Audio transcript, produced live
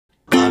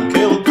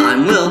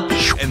one will.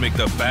 And make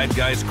the bad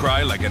guys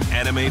cry like an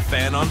anime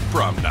fan on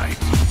prom night.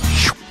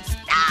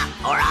 Stop,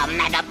 or I'll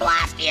mega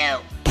blast you.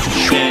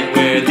 And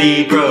we're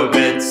the Bro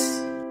Bits.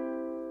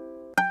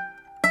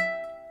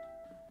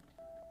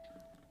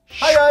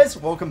 Hi guys,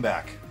 welcome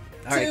back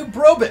to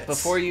Bro Bits.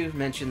 Before you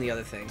mention the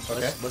other thing,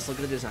 Okay. let's look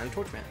at the design of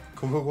Torchman.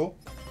 Cool.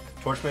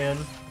 Torchman.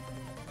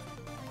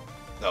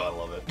 Oh, I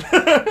love it.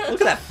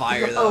 Look at that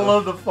fire, though. I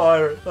love the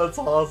fire. That's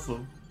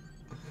awesome.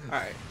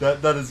 Alright.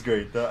 That is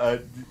great.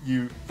 By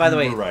the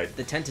way, were right.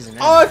 the tent is an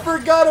Oh, I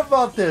forgot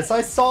about this.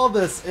 I saw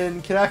this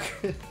in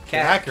Caddy.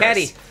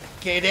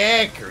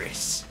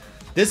 Cadacaris.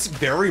 This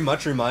very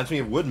much reminds me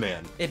of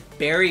Woodman. It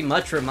very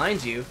much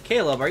reminds you.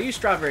 Caleb, are you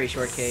strawberry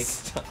shortcake?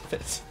 Stop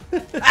it.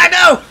 I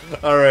know!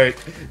 Alright.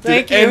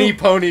 Thank Did you. any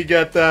pony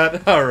get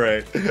that?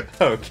 Alright.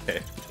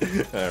 Okay.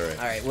 Alright.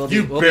 Alright,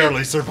 You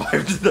barely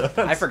survived that.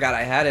 I forgot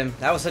I had him.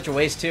 That was such a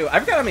waste, too. I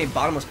forgot how many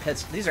bottomless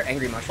pits. These are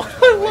angry mushrooms.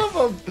 I love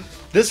them.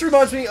 This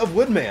reminds me of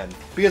Woodman.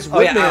 Because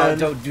Oh, yeah,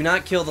 Woodman... do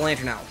not kill the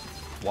lantern owl.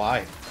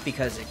 Why?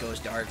 Because it goes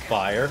dark.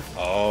 Fire?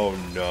 Oh,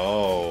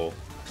 no.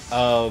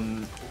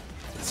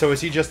 So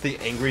is he just the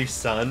angry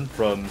son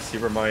from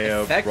Super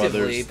Mario Effectively,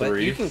 Brothers 3?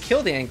 but you can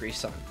kill the angry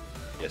sun.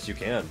 Yes, you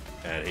can.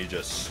 And he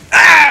just...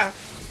 Ah!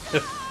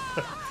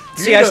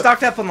 See, I need to-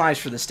 stocked up on lives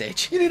for this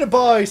stage. You need to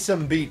buy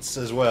some beats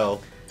as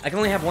well. I can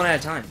only have one at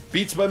a time.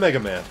 Beats by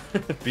Megaman.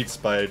 Beats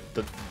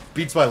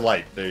by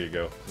Light. There you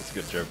go. That's a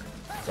good joke.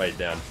 Write it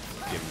down,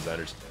 game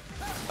designers.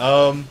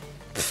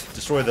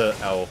 Destroy the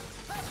owl.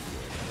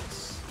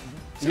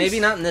 Maybe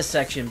not in this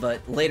section,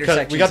 but later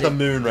sections. We got the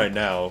moon right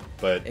now,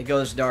 but... It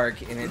goes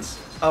dark, and it's...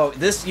 Oh,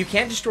 this... You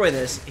can't destroy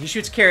this. He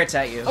shoots carrots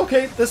at you.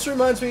 Okay, this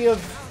reminds me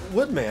of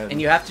Woodman. And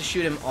you have to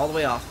shoot him all the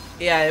way off.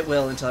 Yeah, it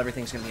will until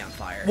everything's gonna be on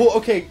fire. Well,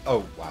 okay.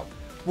 Oh, wow.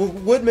 Well,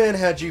 Woodman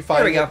had you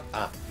fighting... There we go.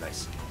 Ah,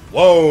 nice.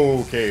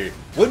 Whoa, okay.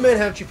 Woodman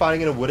had you fighting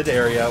in a wooded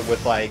area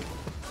with, like...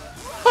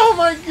 Oh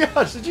my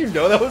gosh, did you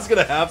know that was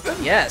gonna happen?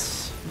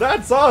 Yes.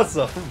 That's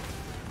awesome.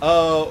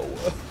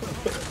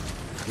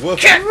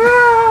 Woof.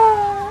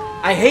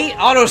 I hate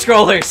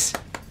auto-scrollers!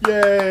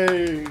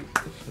 Yay!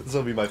 This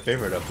will be my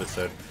favorite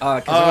episode.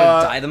 Because I'm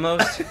gonna die the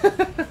most?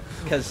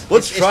 Because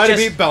Let's try to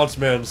beat Bounce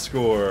Man's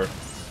score.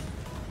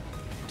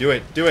 Do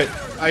it,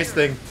 ice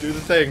thing, do the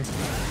thing.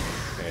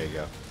 There you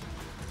go.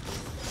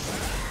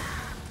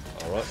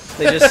 Alright.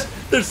 They just...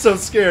 They're so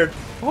scared.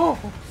 Oh,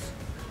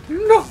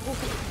 no!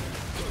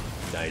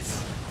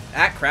 Nice.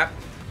 Ah, crap.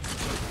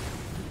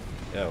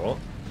 Yeah, well,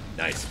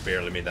 nice.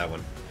 Barely made that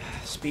one.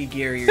 Speed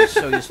gear, you're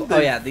so useful. Oh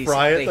yeah, these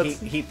fry it, they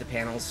heat the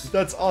panels.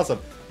 That's awesome.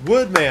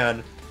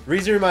 Woodman,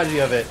 reason it reminds me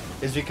of it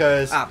is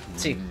because...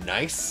 see.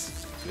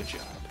 Nice. Good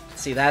job.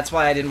 See, that's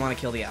why I didn't want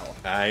to kill the owl.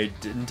 I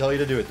didn't tell you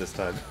to do it this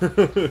time.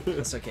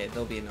 That's okay,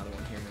 there'll be another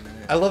one here in a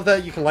minute. I love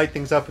that you can light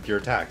things up with your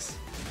attacks.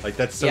 Like,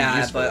 that's so yeah,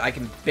 useful. but I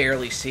can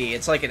barely see.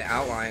 It's like an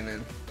outline,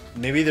 and...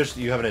 Maybe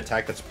you have an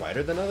attack that's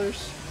brighter than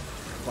others?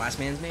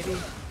 Blastman's, maybe?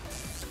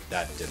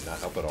 That did not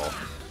help at all.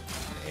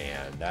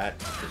 And that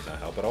did not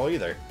help at all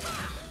either.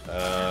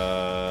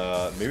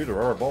 Maybe the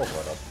rubber balls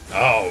went up.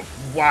 Oh,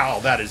 wow,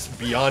 that is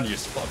beyond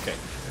useful. Okay.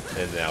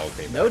 And now,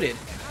 okay. Noted.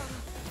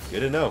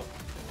 Good to know.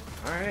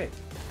 Alright.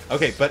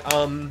 Okay, but,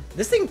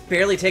 This thing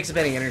barely takes up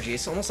any energy.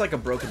 It's almost like a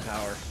broken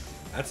power.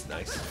 that's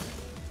nice.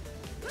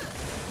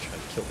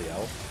 Trying to kill the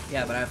owl.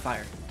 Yeah, but I have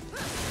fire.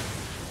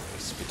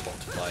 Spit hot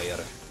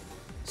fire.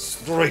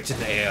 Straight in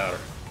the air.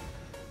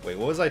 Wait,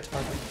 what was I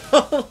talking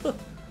about?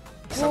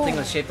 Something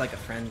was shaped like a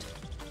friend.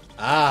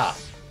 Ah,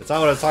 that's not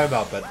what I was talking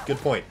about, but good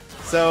point.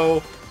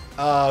 So,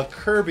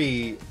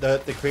 Kirby,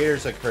 the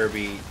creators of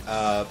Kirby,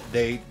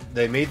 they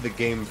made the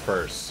game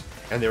first,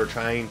 and they were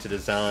trying to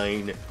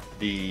design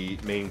the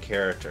main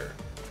character,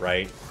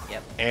 right?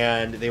 Yep.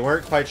 And they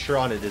weren't quite sure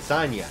on a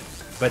design yet,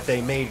 but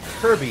they made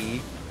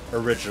Kirby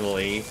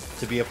originally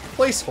to be a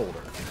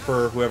placeholder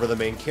for whoever the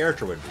main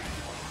character would be.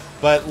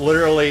 But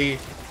literally,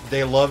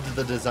 they loved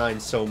the design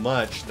so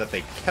much that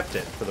they kept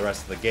it for the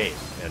rest of the game.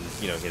 And,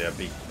 you know, he ended up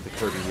being the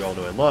Kirby we all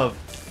know and love,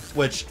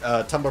 which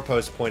Tumblr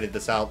post pointed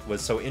this out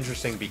was so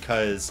interesting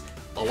because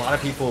a lot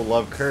of people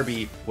love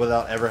Kirby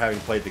without ever having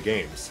played the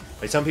games.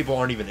 Like, some people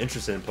aren't even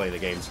interested in playing the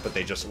games, but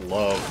they just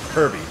love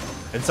Kirby.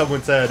 And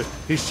someone said,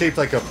 he's shaped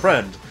like a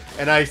friend.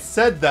 And I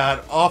said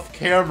that off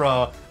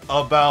camera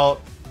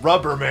about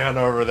Rubber Man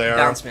over there.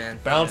 Bounce Man.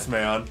 Bounce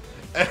Man.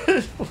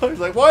 And I was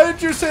like, why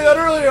didn't you say that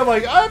earlier? I'm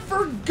like, I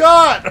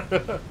forgot!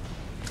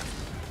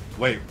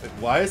 Wait,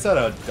 why is that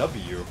a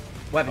W?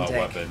 Weapon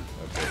tank. Weapon.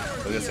 Okay. I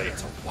was gonna say,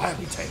 it's a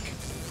wily tank.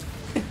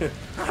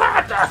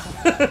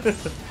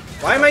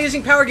 Why am I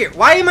using power gear?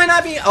 Why am I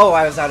not being... Oh,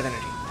 I was out of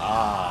energy.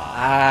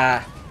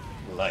 Ah.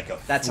 Like a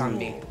That's fool. on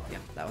me. Yeah,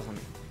 that was on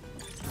me.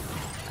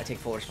 I take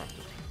full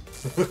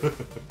responsibility.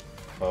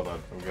 Hold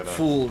on, I'm gonna...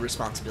 Full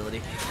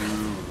responsibility.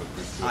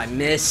 I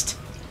missed.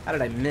 How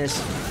did I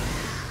miss?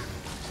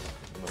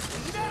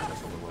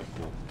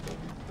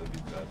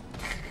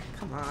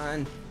 Come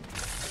on.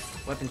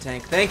 Weapon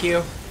tank. Thank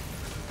you.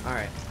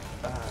 Alright.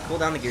 Cool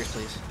down the gears,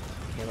 please.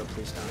 Caleb,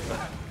 please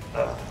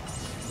stop.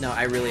 No,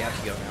 I really have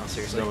to go now,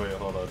 seriously. No, wait,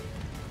 hold on.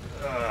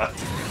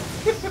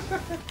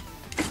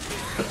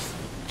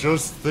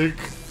 Just think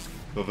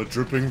of the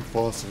dripping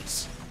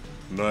faucets.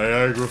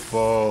 Niagara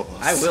Falls.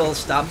 I will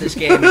stop this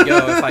game and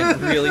go if I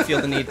really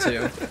feel the need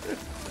to.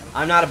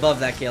 I'm not above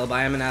that, Caleb.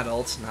 I am an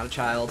adult, not a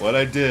child. What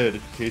I did,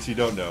 in case you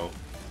don't know,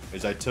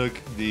 is I took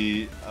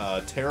the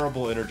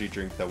terrible energy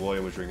drink that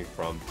William was drinking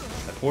from,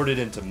 I poured it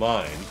into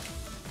mine.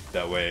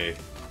 That way,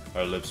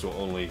 our lips will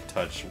only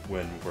touch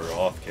when we're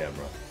off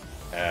camera.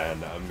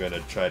 And I'm gonna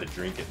try to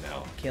drink it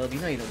now. Caleb, you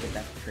know you don't get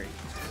that for free.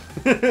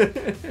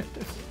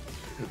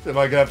 Am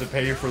I gonna have to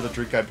pay you for the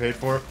drink I paid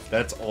for?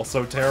 That's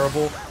also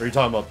terrible? Or are you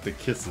talking about the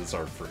kisses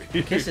aren't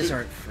free? Kisses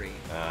aren't free.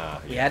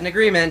 We Yeah. had an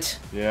agreement.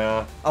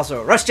 Yeah.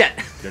 Also, Rush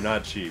Jet. You're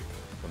not cheap,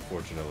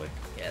 unfortunately.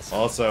 Yes.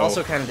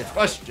 Also kind of difficult.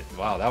 Rush Jet.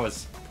 Wow, that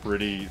was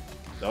pretty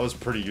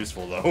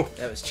useful though.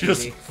 That was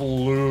Just cheesy.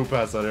 flew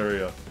past that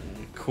area.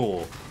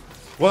 Cool.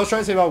 What I was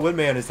trying to say about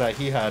Woodman is that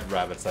he had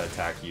rabbits that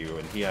attack you,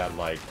 and he had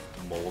like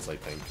moles, I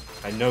think.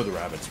 I know the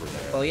rabbits were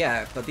there. Well,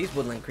 yeah, but these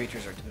woodland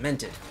creatures are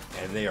demented.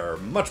 And they are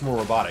much more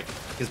robotic.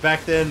 Because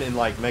back then, in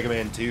like Mega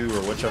Man 2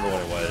 or whichever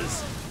one it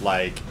was,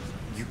 like,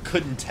 you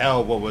couldn't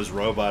tell what was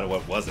robot and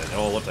what wasn't. It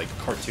all looked like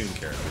cartoon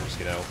characters,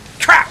 you know?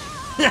 Crap!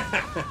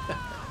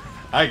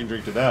 I can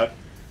drink to that.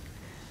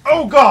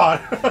 Oh god!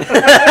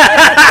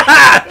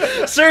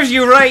 Serves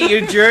you right,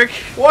 you jerk.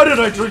 Why did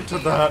I drink to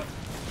that?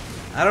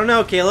 I don't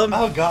know, Caleb.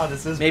 Oh god,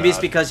 this is Maybe it's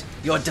bad. because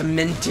you're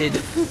demented.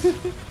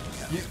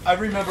 I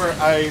remember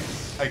I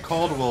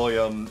called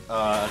William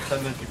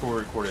 10 minutes before we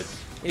recorded.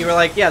 You were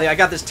like, yeah, I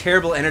got this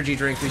terrible energy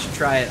drink. We should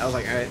try it. I was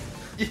like, all right.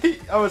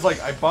 I was like,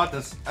 I bought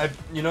this.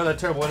 You know that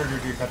terrible energy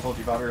drink I told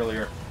you about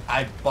earlier?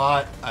 I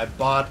bought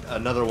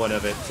another one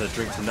of it to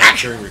drink tonight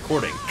during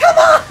recording. Come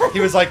on! He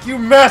was like, you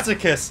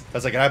masochist! I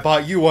was like, and I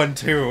bought you one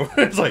too.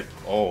 It's like,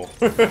 oh.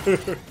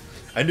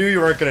 I knew you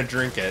weren't going to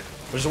drink it,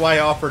 which is why I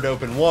offered to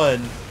open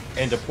one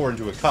and to pour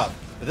into a cup.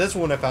 But this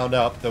one I found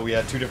out that we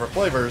had 2 different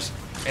flavors,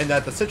 and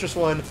that the citrus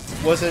one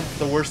wasn't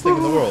the worst thing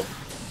in the world.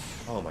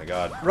 Oh my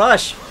god.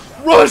 Rush!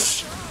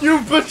 Rush!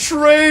 You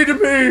betrayed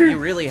me! You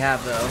really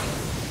have, though.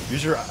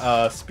 Use your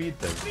speed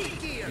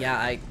thing.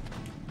 Yeah,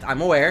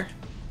 I'm aware.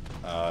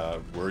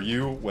 Were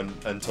you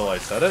until I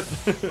said it?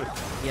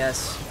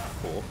 Yes.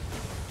 Cool.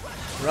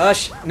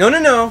 Rush! No, no,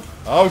 no!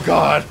 Oh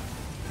god!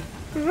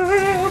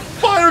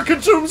 Fire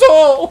consumes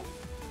all!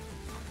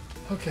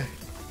 Okay.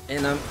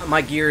 And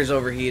my gear is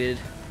overheated.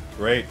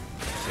 Great.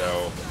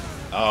 So,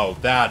 oh,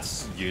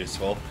 that's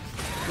useful.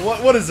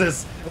 What is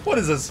this? What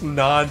is this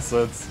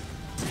nonsense?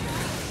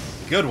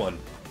 Good one.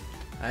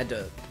 I had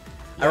to...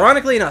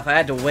 Ironically enough, I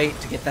had to wait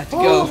to get that to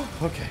go.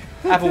 Okay.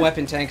 I have a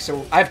weapon tank,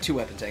 so I have 2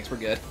 weapon tanks. We're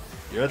good.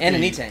 You're at And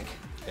an the- E-tank.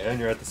 And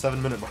you're at the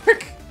 7-minute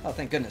mark. Oh,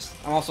 thank goodness.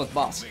 I'm also the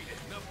boss.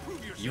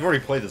 You've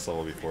already played this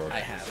level before. I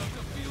have.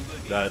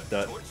 I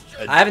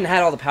I haven't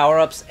had all the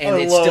power-ups, and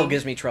it still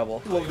gives me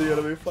trouble. love the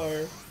enemy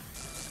fire.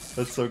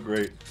 That's so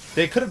great.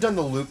 They could have done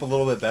the loop a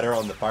little bit better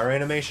on the fire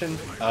animation,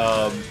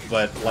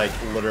 but like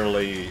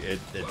literally, it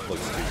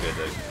looks too good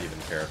to even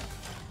care.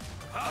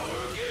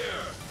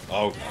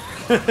 Oh.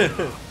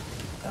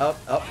 Oh,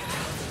 oh.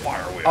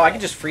 Fire wheel. Oh, I can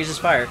just freeze his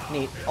fire.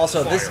 Neat.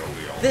 Also, this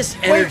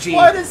Wait, energy...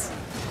 why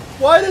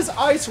does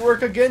ice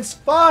work against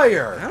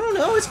fire? I don't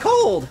know, it's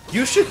cold.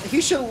 He should.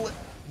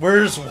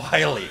 Where's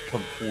Wily?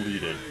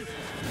 Completed.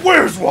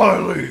 Where's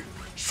Wily?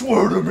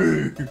 Swear to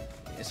me.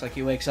 It's like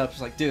he wakes up,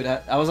 it's like, dude,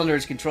 I was under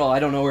his control. I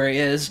don't know where he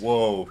is.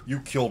 Whoa, you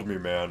killed me,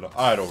 man.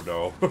 I don't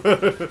know.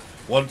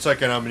 1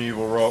 second I'm an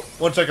evil robot.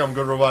 1 second I'm a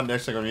good robot.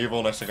 Next second I'm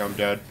evil. Next second I'm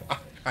dead.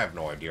 I have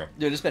no idea.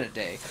 Dude, it's been a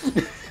day.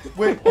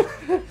 Wait.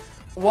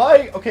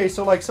 Why? Okay,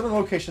 so like some of the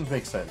locations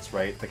make sense,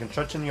 right? The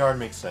construction yard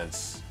makes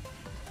sense.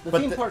 The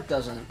But theme the- park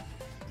doesn't.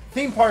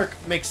 Theme park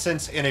makes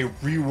sense in a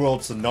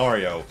real-world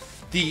scenario.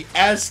 The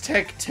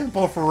Aztec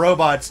temple for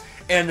robots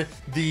and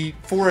the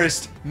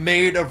forest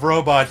made of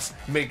robots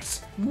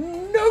makes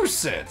no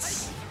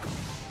sense.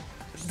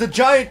 The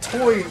giant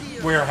toy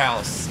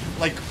warehouse,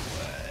 like,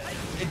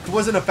 it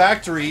wasn't a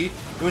factory,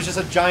 it was just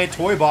a giant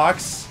toy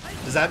box.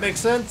 Does that make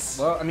sense?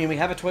 Well, I mean, we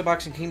have a toy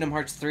box in Kingdom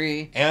Hearts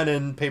 3. And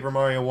in Paper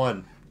Mario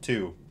 1,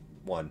 2,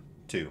 1,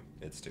 2.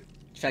 It's 2.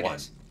 Fat One.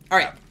 guys.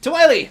 Alright, to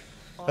Wily!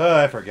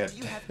 I forget. Do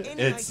you have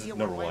any It's idea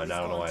number where 1. I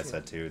don't know why I Wily's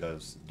said 2. That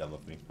was dumb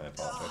of me. I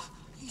apologize.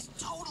 He's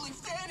totally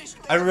vanished.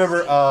 I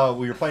remember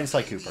we were playing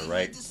Sly Cooper,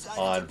 right?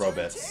 On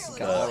Brobits,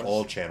 the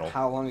old channel,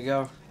 How long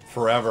ago?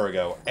 forever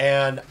ago.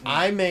 And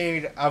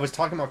I was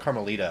talking about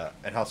Carmelita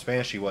and how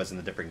Spanish she was in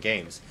the different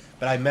games.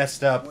 But I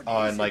messed up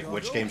on, like,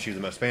 which game she was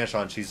the most Spanish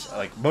on. She's,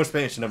 like, most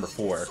Spanish to number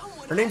 4.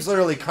 Her name's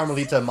literally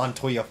Carmelita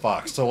Montoya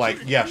Fox. So, like,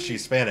 yeah,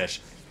 she's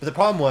Spanish. But the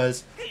problem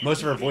was,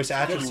 most of her voice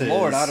actresses... Good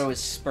lord, Otto is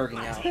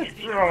spurging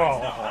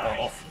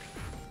out.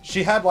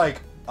 She had,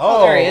 like...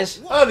 Oh, there he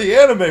is. Oh, the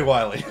anime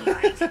Wily.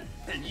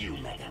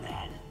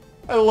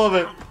 I love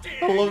it.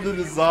 I love the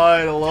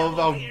design. I love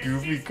how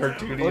goofy,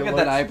 cartoony Look it at looks.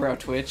 that eyebrow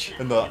twitch.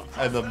 And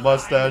the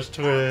mustache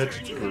twitch.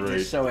 It's He's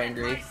great. so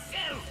angry.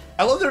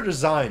 I love their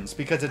designs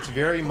because it's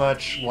very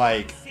much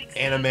like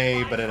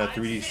anime, but in a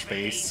 3D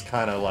space,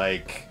 kind of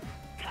like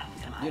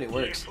Dude, it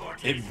works.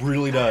 It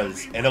really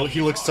does. And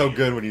he looks so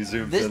good when he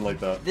zooms in like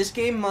that. This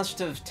game must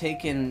have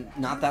taken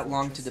not that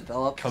long to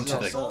develop. Come to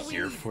the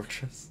Gear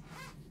Fortress.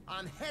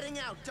 I'm heading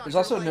out, Dr. There's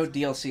also no Light.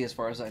 DLC as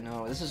far as I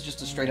know. This is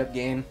just a straight up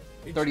game.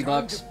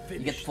 $30, you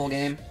get the full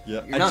game.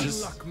 Yeah, You're done.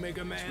 just,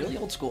 It's really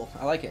old school.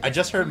 I like it. I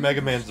just heard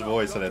Megaman's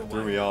voice and it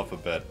threw me off a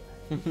bit.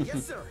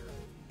 Yes, sir.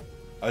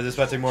 I was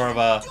expecting more of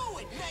a, Do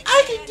it, Megaman.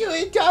 I can do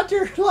it,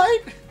 Dr.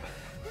 Light!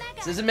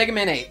 This is Mega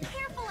Man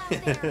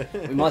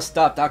 8. We must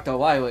stop Dr.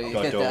 Wily.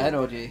 Get the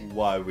energy.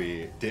 Why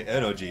the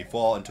energy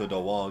fall into the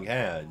wrong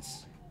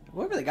hands.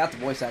 Whoever they got the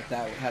voice act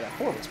that had a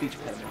horrible speech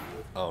impediment.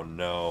 Oh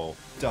no,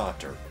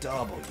 Dr.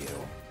 W.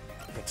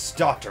 It's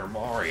Dr.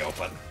 Mario,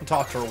 but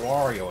Dr.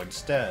 Wario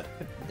instead.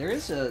 There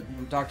is a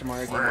Dr.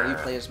 Mario game where you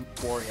play as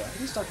Wario. I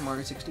think it's Dr.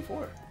 Mario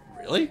 64.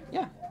 Really?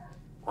 Yeah.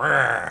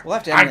 We'll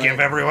have to I emulate- give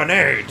everyone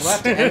AIDS. We'll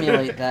have to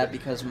emulate that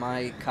because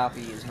my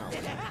copy is not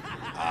working.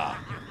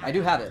 I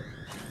do have it.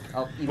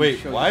 I'll even Wait,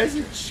 show why you. is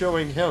it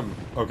showing him?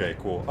 Okay,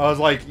 cool. I was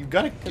like, you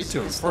gotta get to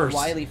him It's first. the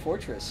Wily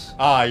Fortress.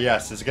 Ah,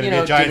 yes, it's gonna be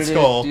a giant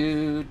skull.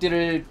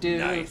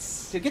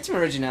 Nice. Dude, get some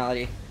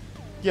originality.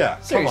 Yeah,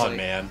 come Seriously. on,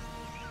 man.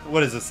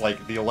 What is this,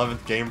 like, the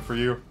 11th game for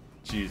you?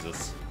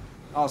 Jesus.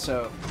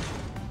 Also,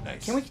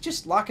 Nice. can we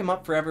just lock him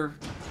up forever?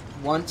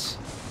 Once?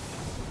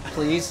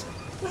 Please?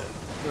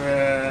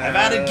 I've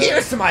added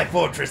gears to my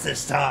fortress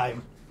this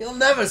time. You'll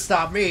never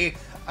stop me.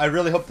 I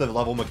really hope the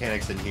level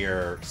mechanics in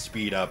here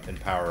speed up and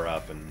power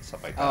up and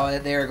stuff like that. Oh,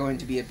 they are going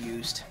to be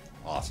abused.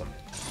 Awesome.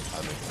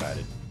 I'm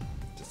excited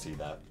to see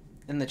that.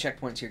 And the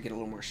checkpoints here get a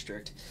little more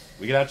strict.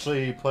 We could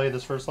actually play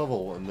this first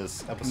level in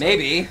this episode.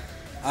 Maybe.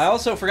 I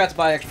also forgot to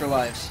buy extra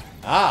lives.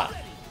 Ah,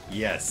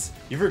 yes.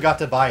 You forgot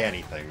to buy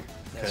anything.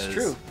 That's 'cause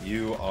true.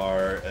 You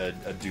are a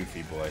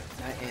doofy boy.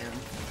 I am.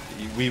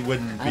 We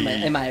wouldn't be...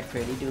 Am I a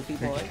pretty doofy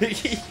boy?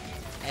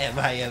 Am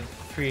I a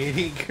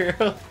pretty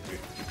girl? You're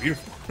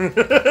beautiful.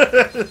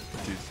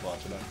 Dude's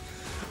watching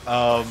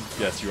that.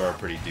 Yes, you are a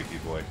pretty doofy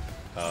boy.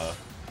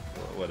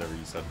 Whatever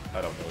you said.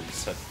 I don't know what you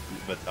said,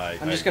 but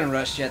I'm just gonna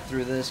rush jet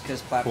through this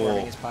because platforming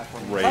Cool. is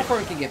platforming. Great.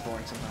 Platforming can get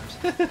boring sometimes.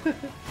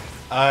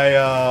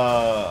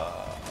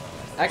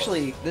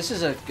 Actually, this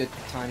is a good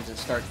time to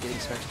start getting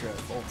some extra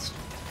bolts.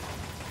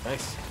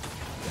 Nice.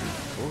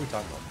 What are we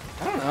talking about?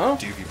 I don't know.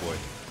 Doofy boy.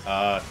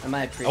 Am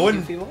I a pretty I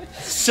wouldn't- doofy boy?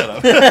 Shut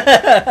up.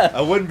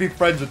 I wouldn't be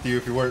friends with you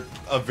if you weren't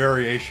a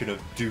variation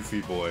of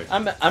doofy boy.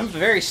 I'm a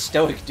very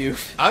stoic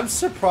doof. I'm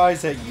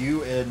surprised that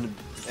you and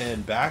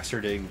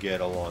Baxter didn't get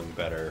along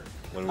better.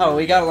 When Oh, were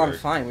we got along younger.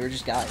 fine. We were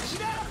just guys.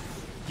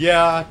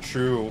 Yeah,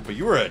 true. But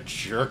you were a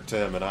jerk to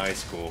him in high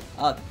school.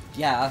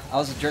 Yeah, I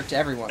was a jerk to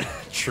everyone.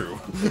 True.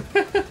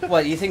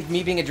 What, you think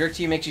me being a jerk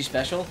to you makes you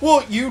special?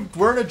 Well, you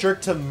weren't a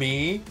jerk to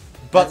me,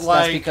 but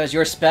That's because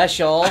you're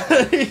special.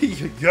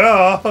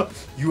 yeah,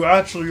 you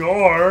actually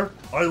are.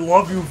 I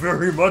love you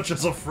very much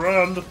as a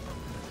friend.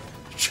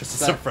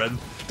 Just as a friend.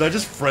 Did I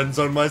just friend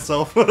zone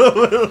myself?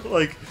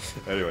 Like,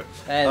 anyway.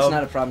 It's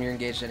not a problem. You're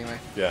engaged anyway.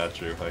 Yeah,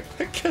 true. Like,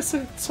 I guess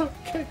it's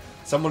okay.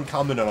 Someone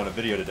commented on a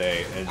video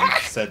today and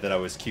said that I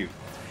was cute,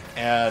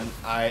 and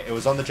it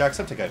was on the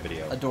Jacksepticeye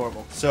video.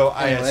 Adorable. So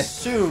I Anyway.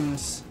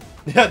 assumed.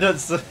 Yeah,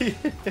 that's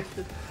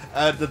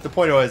the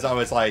point was I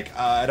was like,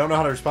 I don't know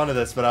how to respond to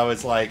this, but I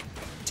was like,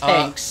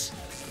 Thanks.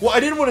 well, I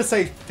didn't want to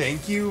say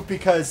thank you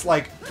because,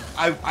 like,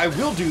 I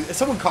will do. If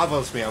someone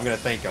compliments me, I'm gonna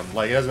thank them.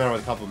 Like, it doesn't matter what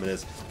the compliment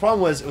is. The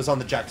problem was it was on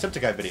the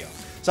Jacksepticeye video,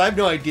 so I have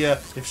no idea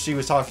if she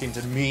was talking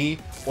to me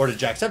or to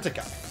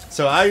Jacksepticeye.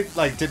 So I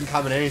didn't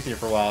comment anything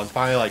for a while, and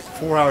finally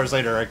 4 hours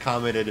later I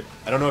commented,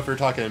 I don't know if you're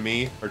talking to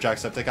me or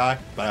Jacksepticeye,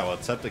 but I will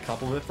accept a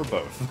compliment for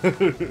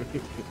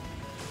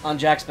both. On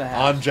Jack's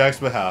behalf. On Jack's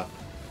behalf.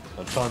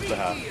 On Sean's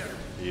behalf.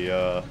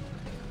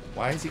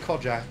 Why is he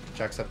called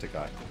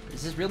Jacksepticeye?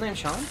 Is his real name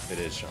Sean? It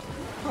is Sean.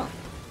 Huh.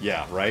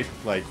 Yeah, right?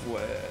 Like,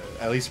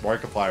 at least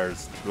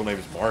Markiplier's real name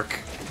is Mark.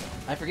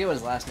 I forget what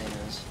his last name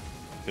is.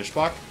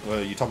 Fishbach?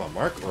 Well, you talking about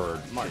Mark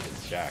or Mark.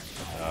 Jack?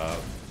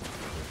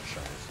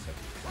 Sean.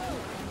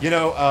 You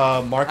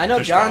know, Mark I know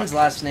Fishbach. John's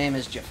last name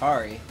is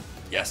Jafari.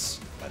 Yes,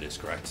 that is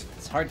correct.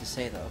 It's hard to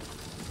say though.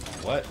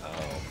 What?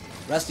 Oh,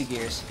 Rusty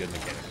Gears. good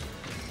mechanic.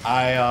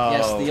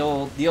 Yes, the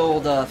old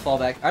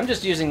fallback. I'm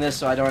just using this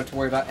so I don't have to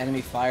worry about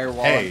enemy fire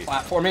while I'm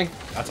platforming.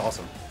 That's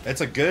awesome.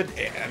 It's a good.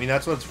 I mean,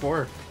 that's what it's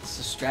for. It's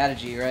a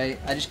strategy, right?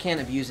 I just can't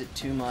abuse it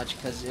too much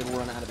because it'll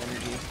run out of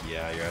energy.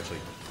 Yeah, you're actually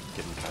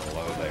getting kind of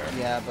low there.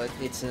 Yeah, but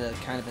it's a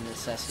kind of a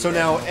necessity. So right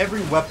now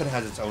every weapon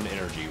has its own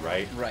energy,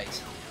 right?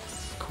 Right.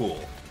 Cool.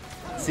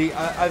 See,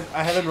 I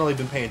haven't really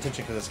been paying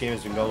attention because this game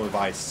has been going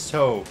by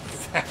so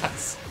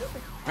fast.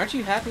 Aren't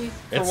you happy?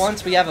 For It's-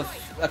 once, we have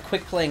a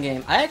quick playing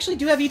game. I actually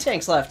do have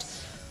E-Tanks left.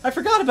 I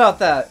forgot about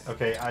that.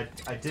 Okay, I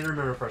did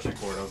remember pressing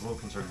forward. I was a little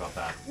concerned about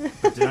that.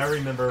 Did I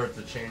remember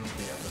to change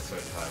the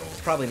episode title?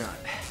 Probably not.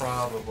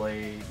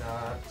 Probably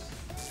not.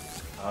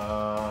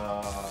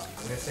 I'm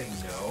gonna say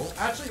no.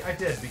 Actually, I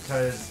did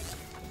because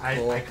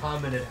Cool. I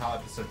commented how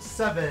episode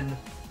 7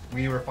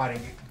 we were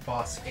fighting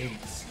boss 8,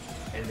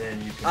 and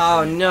then you can.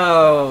 Oh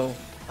no!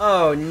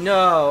 Oh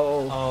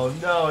no! Oh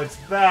no! It's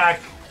back.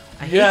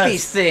 I hate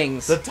these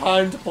things. The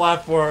timed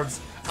platforms.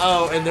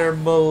 Oh, and they're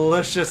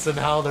malicious in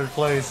how they're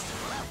placed.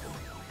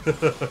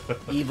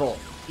 Evil.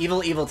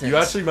 Evil, evil things. You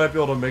actually might be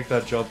able to make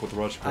that jump with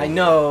Rush. I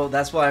know,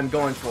 that's what I'm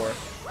going for.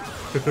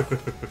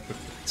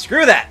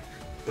 Screw that!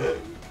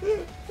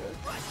 Good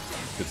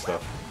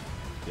stuff.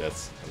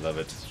 Yes, I love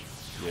it.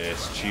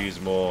 Yes, cheese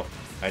more.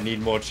 I need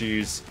more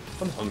cheese.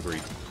 I'm hungry.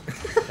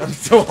 I'm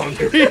so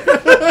hungry.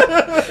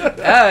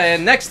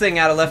 And next thing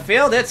out of left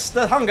field, it's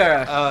the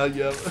hunger.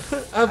 Yeah.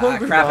 I'm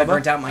hungry, crap, I Mama.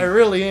 burnt out my... I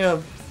really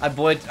am. I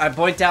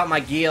boinked out my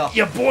gear.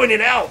 You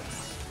pointed out.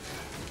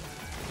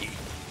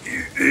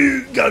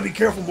 You gotta be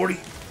careful, Morty.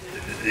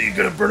 You're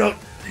gonna burn out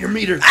your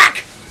meter.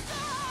 Ack!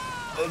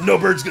 No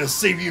bird's gonna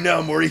save you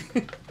now, Morty.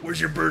 Where's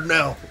your bird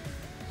now?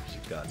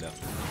 She's gone now.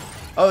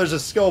 Oh, there's a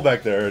skull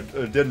back there.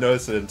 I didn't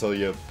notice it until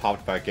you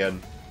popped back in.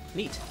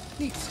 Neat.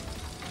 Neat.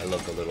 I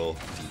love the little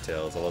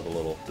details. I love the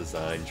little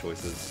design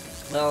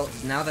choices. Well,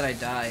 now that I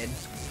died...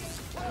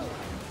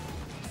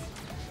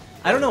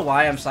 I don't know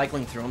why I'm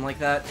cycling through them like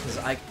that, because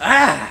I...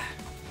 Ah!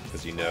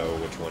 Because you know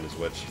which one is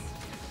which.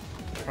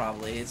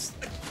 Probably, it's...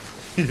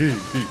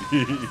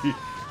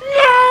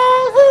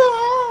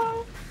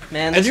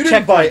 Man, And this you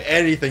didn't buy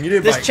anything. You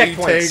didn't buy This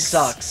checkpoint E-tanks.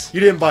 sucks. You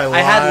didn't buy lives.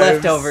 I had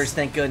leftovers,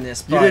 thank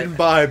goodness, You but... didn't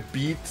buy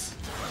beats.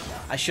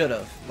 I should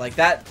have. Like,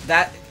 that... Oh,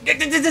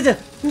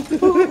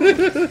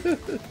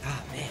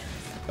 man.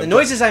 The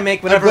noises I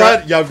make whenever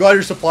I'm glad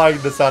you're supplying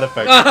the sound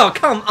effect. Oh,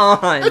 come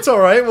on! It's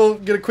alright, we'll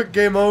get a quick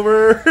game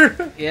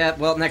over. Yeah,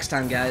 well, next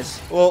time, guys.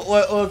 Well,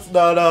 let's...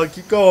 No,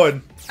 keep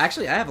going.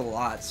 Actually, I have a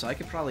lot, so I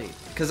could probably...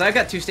 Because I've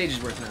got 2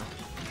 stages worth now.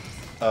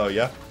 Oh,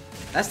 yeah?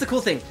 That's the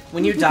cool thing.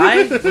 When you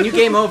die, when you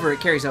game over, it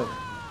carries over.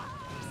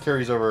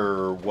 Carries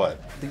over what?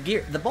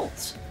 The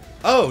bolts.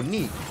 Oh,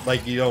 neat.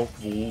 Like, you don't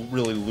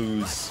really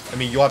lose... I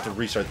mean, you'll have to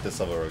restart this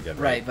level again,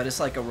 right? Right, but it's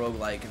like a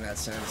roguelike in that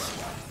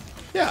sense.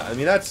 Yeah, I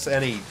mean, that's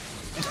any...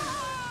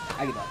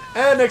 I give up.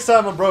 And next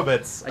time on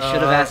Brobits. I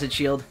should have Acid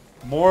Shield.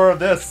 More of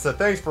this, so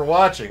thanks for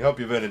watching. Hope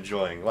you've been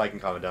enjoying. Like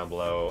and comment down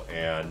below,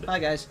 and... Bye,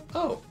 guys.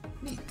 Oh,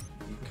 neat.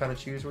 You can kind of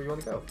choose where you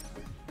want to go.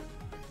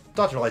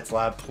 Dr. Light's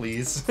lab,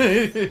 please.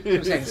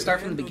 Okay,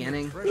 start from the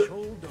beginning.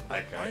 Threshold of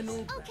Hi, guys.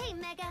 final Okay,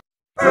 Mega.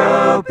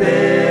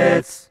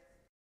 Brobits!